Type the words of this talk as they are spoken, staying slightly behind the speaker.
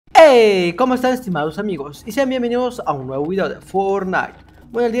Hey, ¿cómo están, estimados amigos? Y sean bienvenidos a un nuevo video de Fortnite.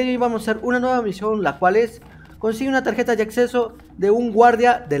 Bueno, el día de hoy vamos a hacer una nueva misión, la cual es conseguir una tarjeta de acceso de un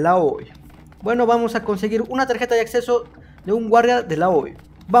guardia de la OI. Bueno, vamos a conseguir una tarjeta de acceso de un guardia de la OI.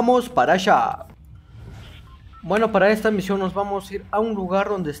 Vamos para allá. Bueno, para esta misión nos vamos a ir a un lugar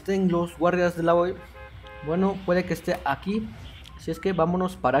donde estén los guardias de la OI. Bueno, puede que esté aquí, así es que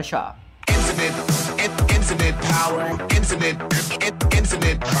vámonos para allá. Infinite power, infinite power,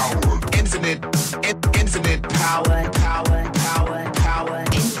 infinite power,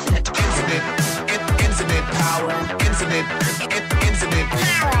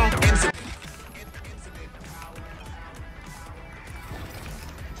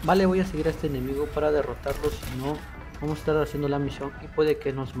 Vale, voy a seguir a este enemigo para derrotarlo, si no vamos a estar haciendo la misión y puede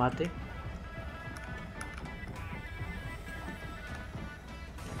que nos mate.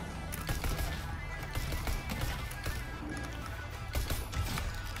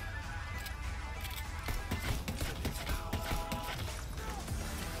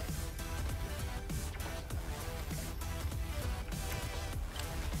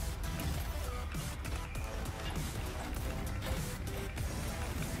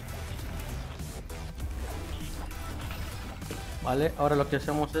 Vale, ahora lo que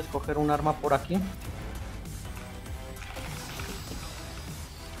hacemos es coger un arma por aquí.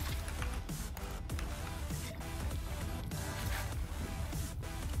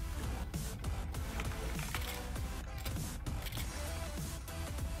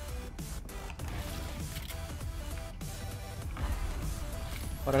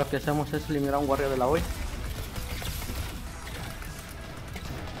 Ahora lo que hacemos es eliminar a un guardia de la OI.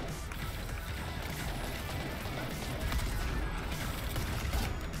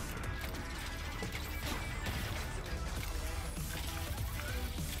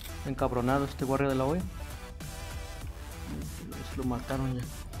 Encabronado este guardia de la OI. Se lo mataron ya.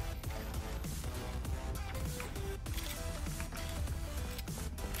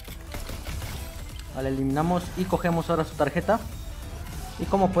 Vale, eliminamos y cogemos ahora su tarjeta. Y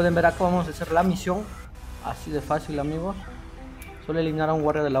como pueden ver acá vamos a hacer la misión. Así de fácil, amigos. Solo eliminar a un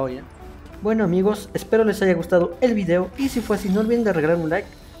guardia de la OI. Bueno, amigos, espero les haya gustado el video. Y si fue así, no olviden de regalar un like,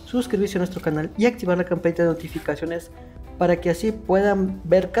 suscribirse a nuestro canal y activar la campanita de notificaciones, para que así puedan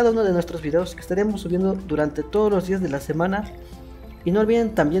ver cada uno de nuestros videos que estaremos subiendo durante todos los días de la semana. Y no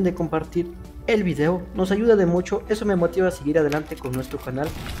olviden también de compartir el video, nos ayuda de mucho, eso me motiva a seguir adelante con nuestro canal.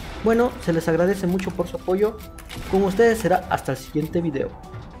 Bueno, se les agradece mucho por su apoyo, con ustedes será hasta el siguiente video,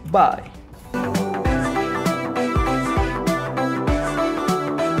 bye.